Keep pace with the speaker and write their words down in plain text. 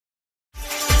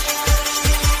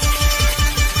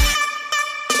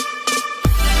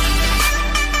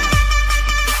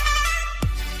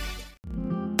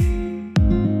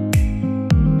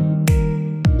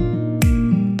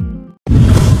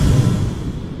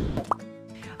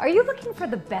Are you looking for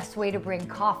the best way to bring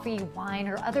coffee, wine,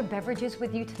 or other beverages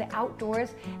with you to the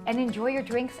outdoors and enjoy your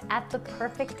drinks at the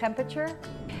perfect temperature?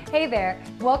 Hey there,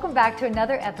 welcome back to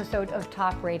another episode of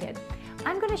Top Rated.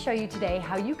 I'm going to show you today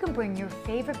how you can bring your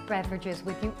favorite beverages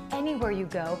with you anywhere you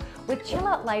go with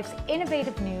CHILLOUT Life's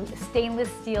innovative new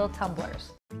stainless steel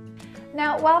tumblers.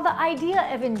 Now, while the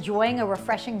idea of enjoying a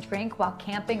refreshing drink while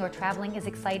camping or traveling is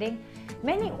exciting,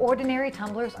 many ordinary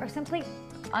tumblers are simply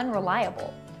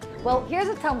unreliable. Well, here's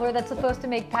a tumbler that's supposed to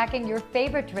make packing your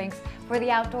favorite drinks for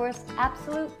the outdoors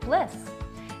absolute bliss.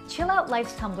 CHILLOUT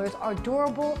Life's tumblers are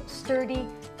durable, sturdy,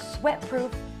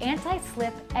 sweat-proof,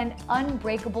 anti-slip, and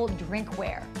unbreakable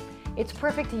drinkware. It's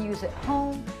perfect to use at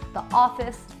home, the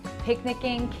office,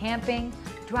 picnicking, camping,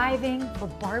 driving, for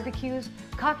barbecues,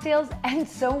 cocktails, and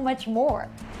so much more.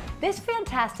 This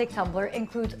fantastic tumbler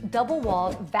includes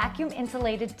double-walled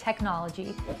vacuum-insulated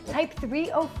technology, Type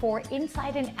 304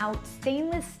 inside and out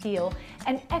stainless steel,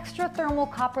 and extra thermal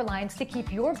copper lines to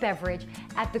keep your beverage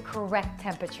at the correct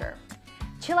temperature.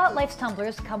 CHILLOUT Life's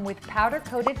tumblers come with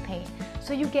powder-coated paint,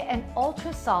 so you get an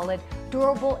ultra-solid,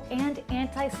 durable, and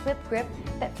anti-slip grip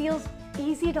that feels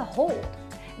easy to hold.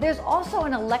 There's also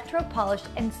an electro-polished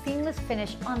and seamless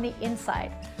finish on the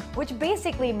inside, which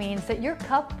basically means that your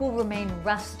cup will remain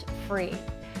rust-free.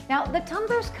 Now, the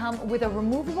tumblers come with a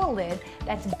removable lid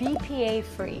that's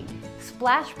BPA-free,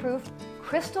 splash-proof,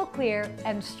 crystal clear,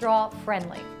 and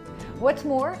straw-friendly. What's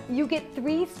more, you get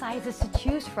 3 sizes to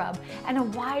choose from and a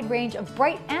wide range of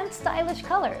bright and stylish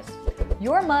colors.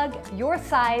 Your mug, your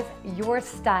size, your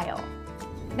style.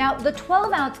 Now, the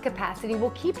 12-ounce capacity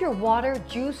will keep your water,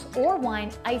 juice, or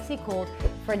wine icy cold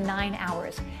for 9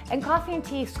 hours, and coffee and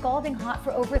tea scalding hot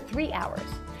for over 3 hours.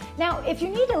 Now, if you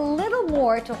need a little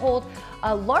more to hold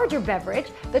a larger beverage,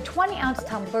 the 20-ounce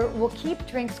tumbler will keep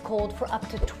drinks cold for up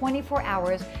to 24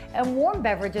 hours and warm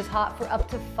beverages hot for up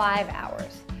to 5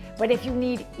 hours. But if you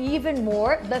need even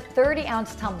more, the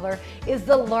 30-ounce tumbler is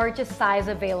the largest size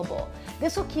available.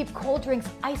 This will keep cold drinks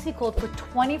icy cold for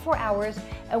 24 hours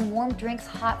and warm drinks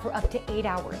hot for up to 8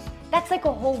 hours. That's like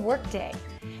a whole workday.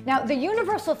 Now, the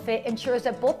universal fit ensures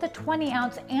that both the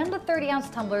 20-ounce and the 30-ounce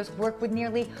tumblers work with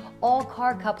nearly all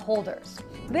car cup holders.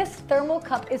 This thermal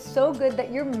cup is so good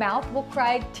that your mouth will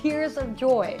cry tears of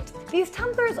joy. These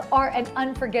tumblers are an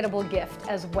unforgettable gift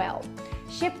as well.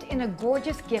 Shipped in a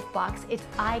gorgeous gift box, it's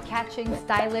eye-catching,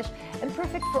 stylish, and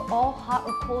perfect for all hot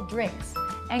or cold drinks,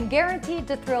 and guaranteed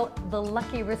to thrill the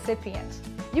lucky recipient.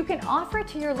 You can offer it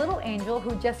to your little angel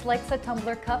who just likes a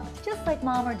tumbler cup, just like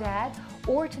mom or dad,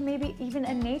 or to maybe even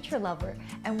a nature lover,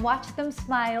 and watch them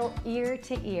smile ear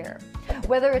to ear.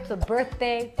 Whether it's a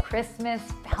birthday, Christmas,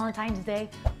 Valentine's Day,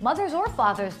 Mother's or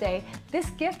Father's Day, this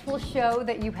gift will show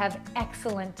that you have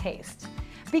excellent taste.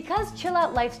 Because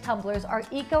CHILLOUT Life's tumblers are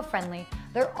eco-friendly,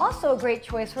 they're also a great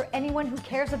choice for anyone who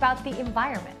cares about the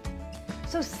environment.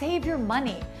 So save your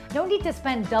money. No need to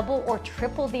spend double or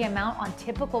triple the amount on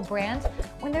typical brands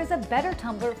when there's a better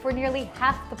tumbler for nearly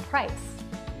half the price.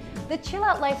 The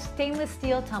CHILLOUT Life stainless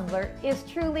steel tumbler is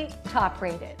truly top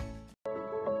rated.